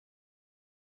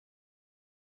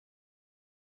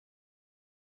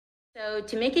So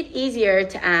to make it easier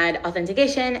to add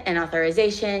authentication and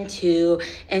authorization to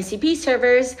MCP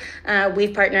servers,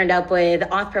 we've partnered up with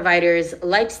auth providers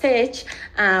like Stytch,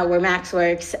 where Max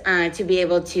works, to be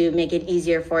able to make it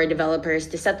easier for developers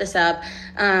to set this up,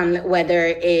 whether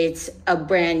it's a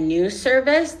brand new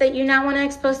service that you now want to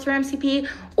expose through MCP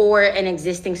or an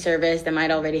existing service that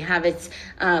might already have its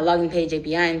login page,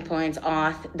 API endpoints,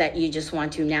 auth that you just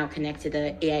want to now connect to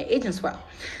the AI agents world.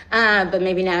 But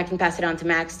maybe now I can pass it on to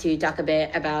Max to talk a bit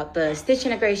about the Stytch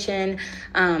integration,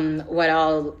 what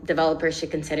all developers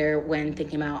should consider when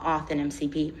thinking about auth and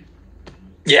MCP.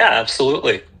 Yeah,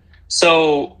 absolutely.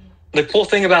 So the cool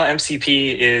thing about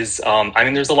MCP is,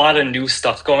 there's a lot of new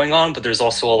stuff going on, but there's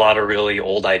also a lot of really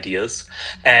old ideas.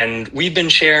 And we've been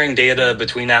sharing data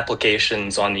between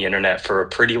applications on the internet for a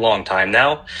pretty long time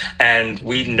now. And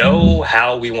we know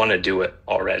how we want to do it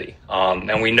already.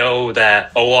 And we know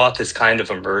that OAuth has kind of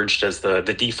emerged as the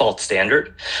default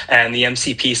standard. And the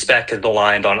MCP spec is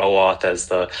aligned on OAuth as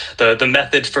the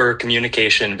method for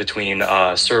communication between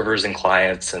servers and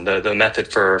clients, and the method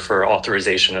for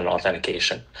authorization and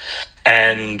authentication.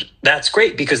 And that's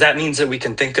great because that means that we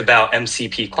can think about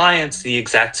MCP clients the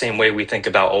exact same way we think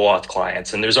about OAuth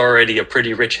clients. And there's already a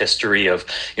pretty rich history of,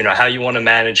 how you want to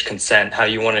manage consent, how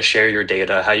you want to share your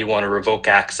data, how you want to revoke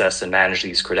access and manage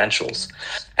these credentials.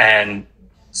 And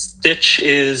Stytch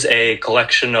is a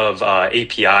collection of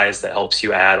APIs that helps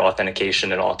you add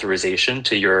authentication and authorization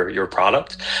to your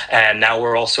product. And now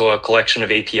we're also a collection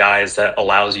of APIs that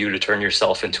allows you to turn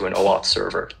yourself into an OAuth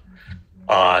server.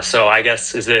 So I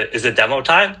guess, is it demo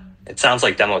time? It sounds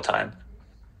like demo time.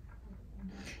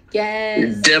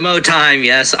 Yes. Demo time,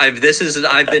 yes. I've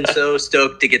been so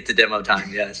stoked to get to demo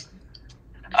time, yes.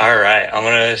 All right, I'm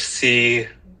gonna see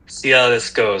how this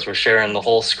goes. We're sharing the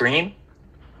whole screen.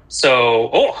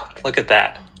 So, look at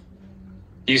that.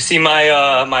 Do you see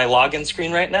my my login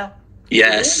screen right now?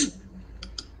 Yes.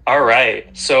 All right.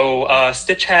 So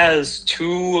Stytch has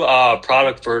two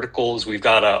product verticals. We've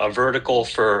got a vertical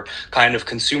for kind of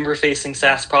consumer-facing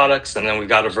SaaS products, and then we've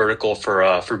got a vertical for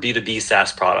B2B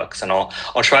SaaS products. And I'll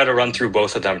try to run through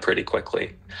both of them pretty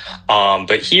quickly.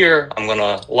 But here I'm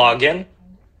gonna log in,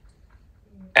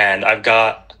 and I've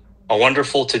got a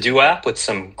wonderful to-do app with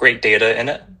some great data in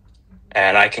it,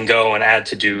 and I can go and add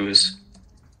to-dos.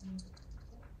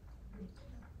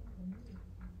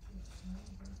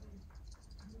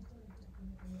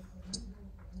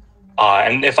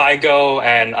 And if I go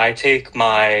and I take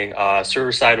my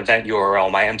server-side event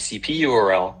URL, my MCP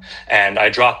URL, and I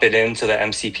drop it into the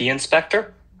MCP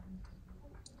inspector,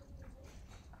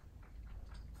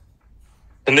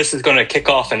 then this is going to kick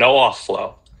off an OAuth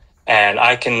flow. And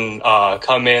I can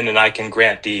come in and I can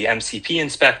grant the MCP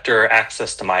inspector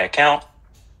access to my account.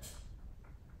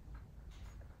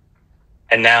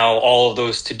 And now all of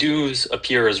those to-dos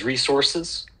appear as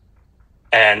resources.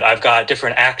 And I've got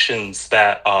different actions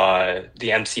that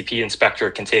the MCP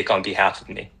inspector can take on behalf of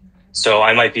me. So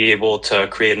I might be able to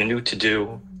create a new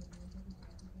to-do.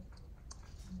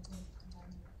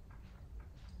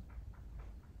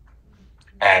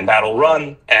 And that'll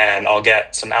run, and I'll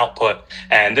get some output.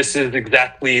 And this is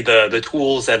exactly the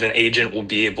tools that an agent will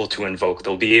be able to invoke.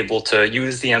 They'll be able to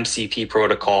use the MCP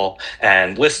protocol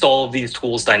and list all of these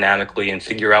tools dynamically and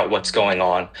figure out what's going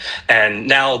on. And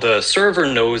now the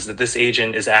server knows that this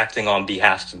agent is acting on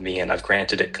behalf of me, and I've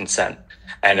granted it consent.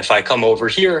 And if I come over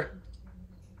here,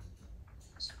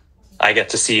 I get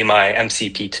to see my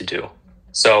MCP to-do.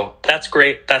 So that's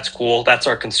great. That's cool. That's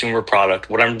our consumer product.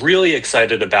 What I'm really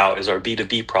excited about is our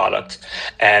B2B product.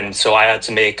 And so I had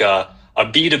to make a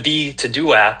B2B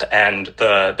to-do app. And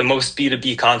the most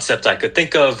B2B concept I could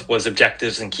think of was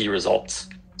objectives and key results.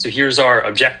 So here's our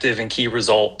objective and key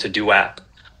result to-do app.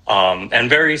 And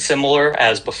very similar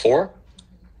as before,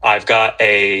 I've got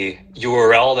a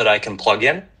URL that I can plug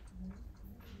in.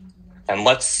 And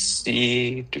let's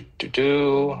see.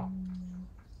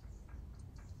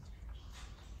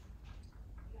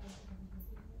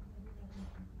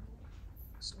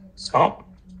 So,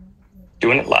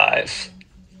 doing it live.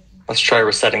 Let's try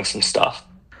resetting some stuff.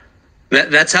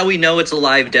 That's how we know it's a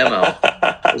live demo.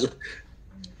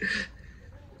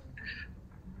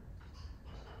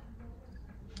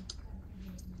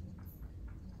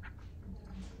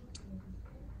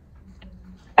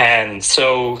 And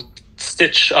so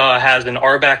Stytch has an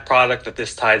RBAC product that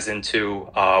this ties into.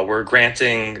 We're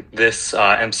granting this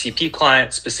MCP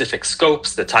client specific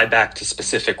scopes that tie back to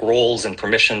specific roles and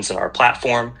permissions in our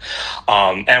platform.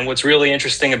 And what's really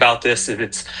interesting about this is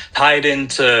it's tied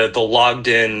into the logged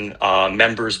in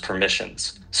members'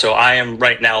 permissions. So I am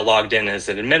right now logged in as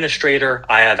an administrator.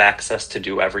 I have access to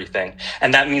do everything.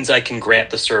 And that means I can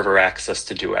grant the server access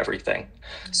to do everything.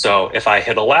 So if I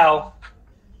hit allow,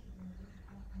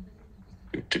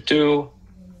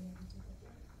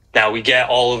 now we get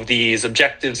all of these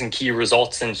objectives and key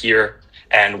results in here.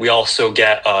 And we also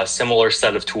get a similar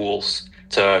set of tools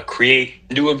to create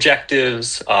new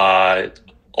objectives,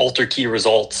 alter key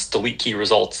results, delete key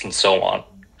results, and so on.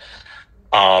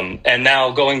 And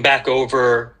now going back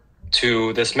over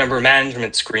to this member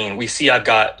management screen, we see I've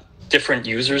got different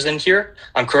users in here.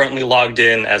 I'm currently logged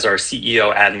in as our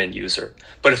CEO admin user.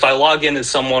 But if I log in as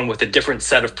someone with a different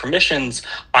set of permissions,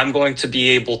 I'm going to be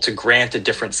able to grant a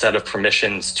different set of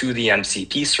permissions to the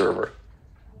MCP server.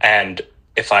 And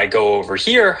if I go over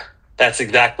here, that's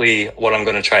exactly what I'm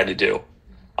going to try to do.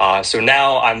 So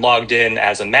now I'm logged in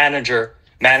as a manager.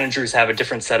 Managers have a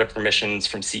different set of permissions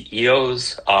from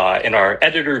CEOs. In our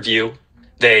editor view,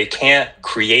 they can't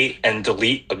create and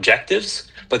delete objectives,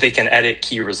 but they can edit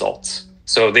key results.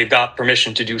 So they've got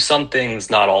permission to do some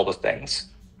things, not all the things.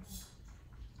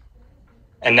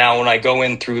 And now when I go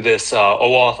in through this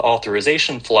OAuth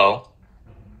authorization flow,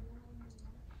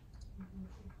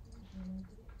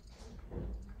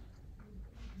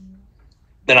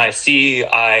 then I see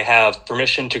I have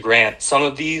permission to grant some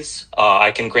of these.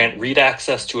 I can grant read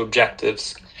access to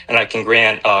objectives, and I can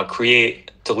grant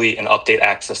create, delete, and update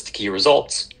access to key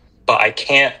results. But I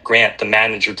can't grant the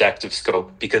manage objective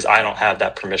scope because I don't have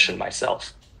that permission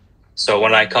myself. So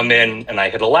when I come in and I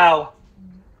hit allow,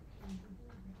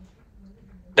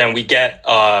 then we get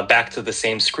back to the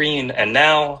same screen. And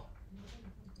now,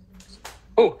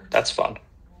 oh, that's fun.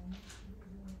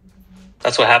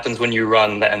 That's what happens when you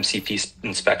run the MCP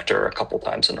inspector a couple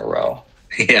times in a row.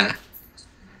 Yeah.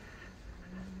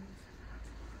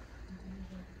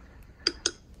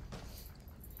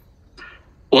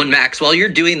 Well, and Max, while you're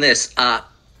doing this, a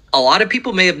lot of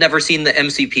people may have never seen the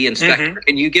MCP inspector. Mm-hmm.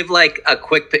 Can you give like a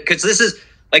quick, because this is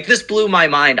like, this blew my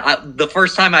mind. The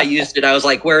first time I used it, I was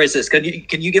like, where is this? Can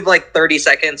you give like 30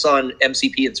 seconds on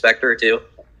MCP inspector too?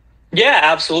 Yeah,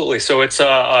 absolutely. So it's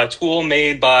a tool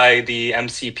made by the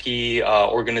MCP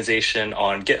organization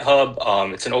on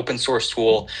GitHub. It's an open source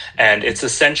tool, and it's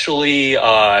essentially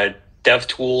dev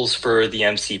tools for the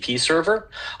MCP server.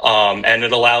 And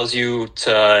it allows you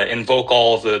to invoke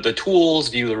all of the tools,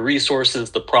 view the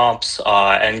resources, the prompts,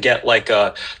 and get like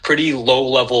a pretty low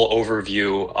level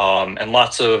overview and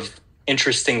lots of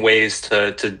interesting ways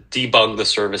to debug the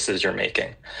services you're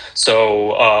making.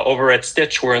 So over at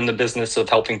Stytch, we're in the business of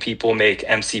helping people make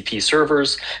MCP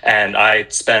servers, and I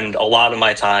spend a lot of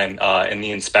my time in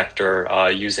the inspector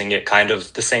using it kind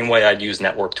of the same way I'd use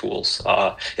network tools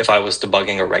if I was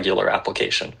debugging a regular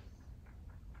application.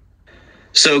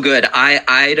 So good.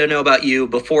 I don't know about you.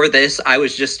 Before this, I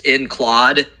was just in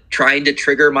Claude trying to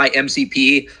trigger my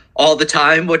MCP all the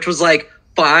time, which was like,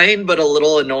 fine, but a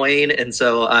little annoying. And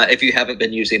so if you haven't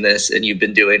been using this and you've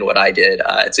been doing what I did,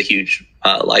 it's a huge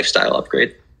lifestyle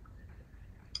upgrade.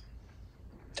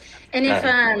 And if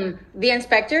the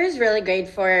inspector is really great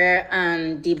for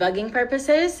debugging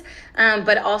purposes,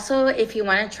 but also if you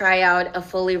want to try out a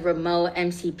fully remote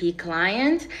MCP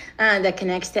client that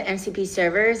connects to MCP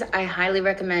servers, I highly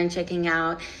recommend checking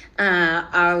out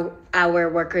our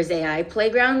Workers AI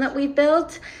playground that we've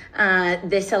built.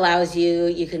 This allows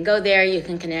you can go there, you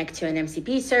can connect to an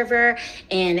MCP server,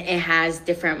 and it has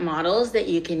different models that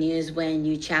you can use when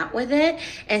you chat with it.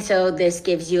 And so this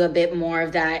gives you a bit more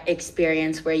of that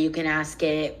experience where you can ask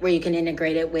it, where you can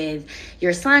integrate it with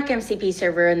your Slack MCP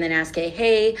server and then ask it,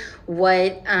 hey,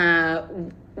 what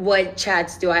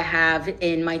chats do I have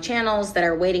in my channels that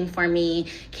are waiting for me?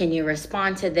 Can you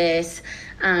respond to this?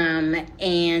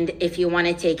 And if you want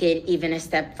to take it even a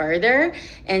step further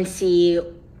and see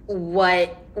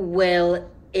what will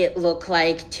it look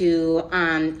like to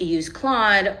use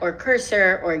Claude or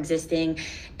Cursor or existing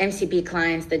MCP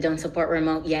clients that don't support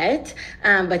remote yet,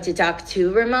 but to talk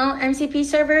to remote MCP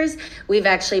servers, we've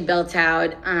actually built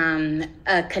out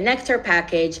a connector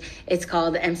package. It's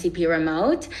called MCP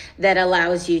Remote that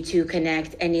allows you to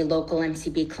connect any local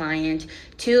MCP client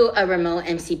to a remote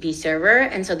MCP server.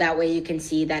 And so that way you can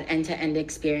see that end-to-end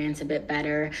experience a bit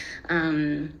better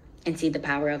and see the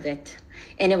power of it.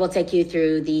 And it will take you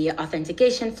through the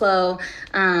authentication flow.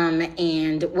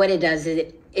 And what it does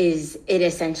is it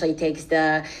essentially takes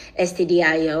the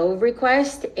stdio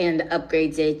request and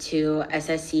upgrades it to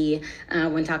SSE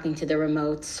when talking to the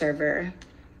remote server.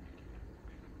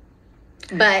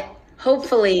 But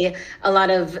hopefully, a lot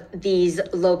of these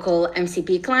local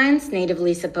MCP clients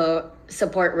natively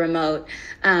support remote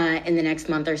in the next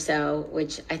month or so,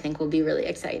 which I think will be really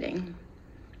exciting.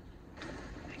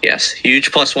 Yes,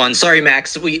 huge +1. Sorry,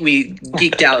 Max, we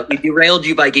geeked out. We derailed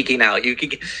you by geeking out. You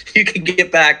can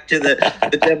get back to the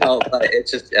demo, but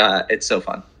it's just it's so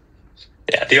fun.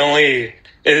 Yeah,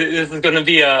 this is going to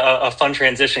be a fun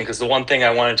transition, because the one thing I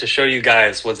wanted to show you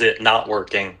guys was it not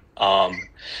working.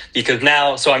 Because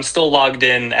now, so I'm still logged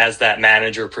in as that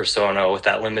manager persona with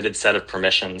that limited set of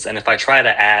permissions. And if I try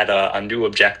to add a new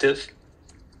objective,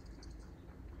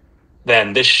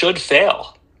 then this should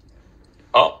fail.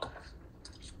 Oh.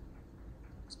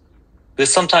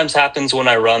 This sometimes happens when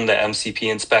I run the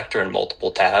MCP inspector in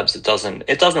multiple tabs. It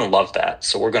doesn't love that.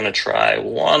 So we're going to try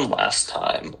one last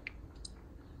time.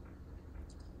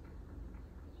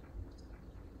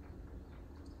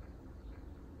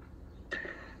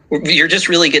 You're just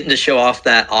really getting to show off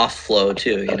that off flow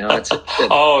too, you know?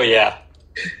 Oh yeah.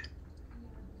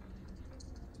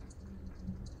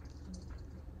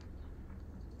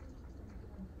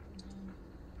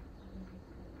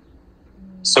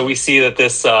 So we see that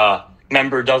this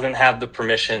member doesn't have the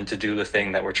permission to do the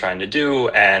thing that we're trying to do,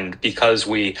 and because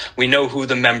we know who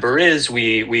the member is,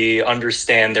 we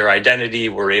understand their identity,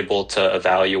 we're able to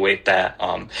evaluate that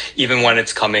even when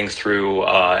it's coming through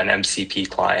an MCP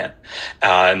client.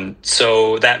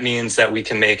 So that means that we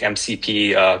can make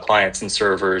MCP clients and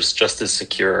servers just as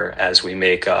secure as we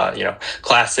make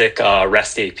classic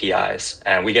REST APIs,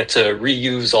 and we get to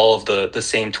reuse all of the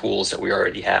same tools that we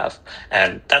already have,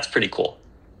 and that's pretty cool.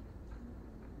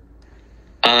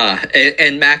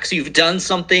 And Max, you've done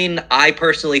something I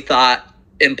personally thought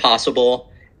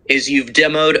impossible, is you've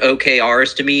demoed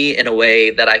OKRs to me in a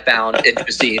way that I found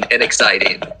interesting and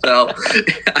exciting. So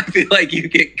I feel like you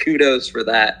get kudos for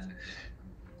that.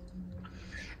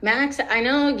 Max, I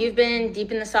know you've been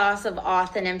deep in the sauce of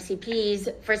auth and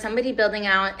MCPs. For somebody building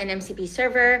out an MCP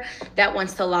server that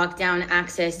wants to lock down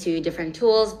access to different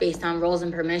tools based on roles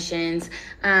and permissions,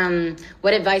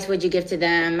 what advice would you give to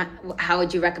them? How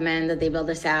would you recommend that they build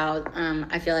this out?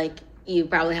 I feel like you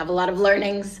probably have a lot of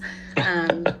learnings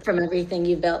from everything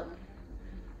you've built.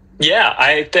 Yeah,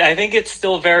 I think it's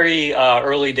still very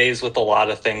early days with a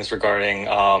lot of things regarding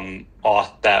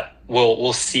auth that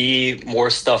we'll see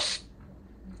more stuff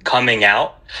coming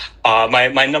out.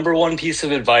 My number one piece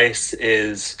of advice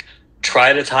is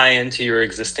try to tie into your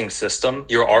existing system.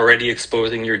 You're already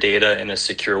exposing your data in a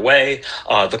secure way.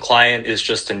 The client is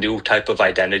just a new type of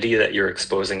identity that you're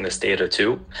exposing this data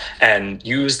to, and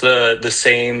use the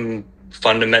same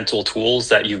fundamental tools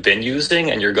that you've been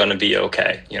using, and you're going to be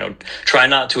okay. Try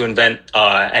not to invent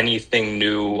anything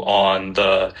new on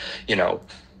the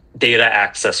data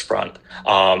access front.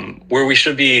 Where we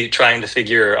should be trying to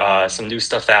figure some new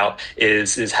stuff out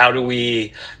is how do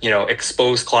we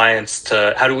expose clients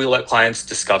to, how do we let clients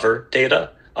discover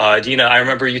data? Dina, I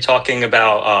remember you talking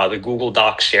about the Google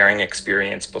Docs sharing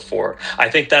experience before. I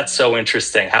think that's so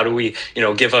interesting. How do we,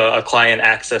 give a client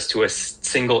access to a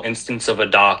single instance of a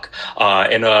doc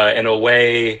in a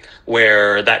way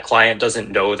where that client doesn't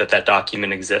know that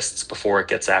document exists before it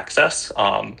gets access?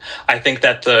 I think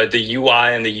that the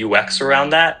UI and the UX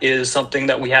around that is something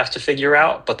that we have to figure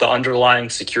out, but the underlying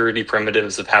security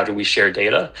primitives of how do we share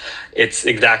data, it's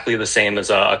exactly the same as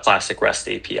a classic REST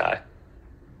API.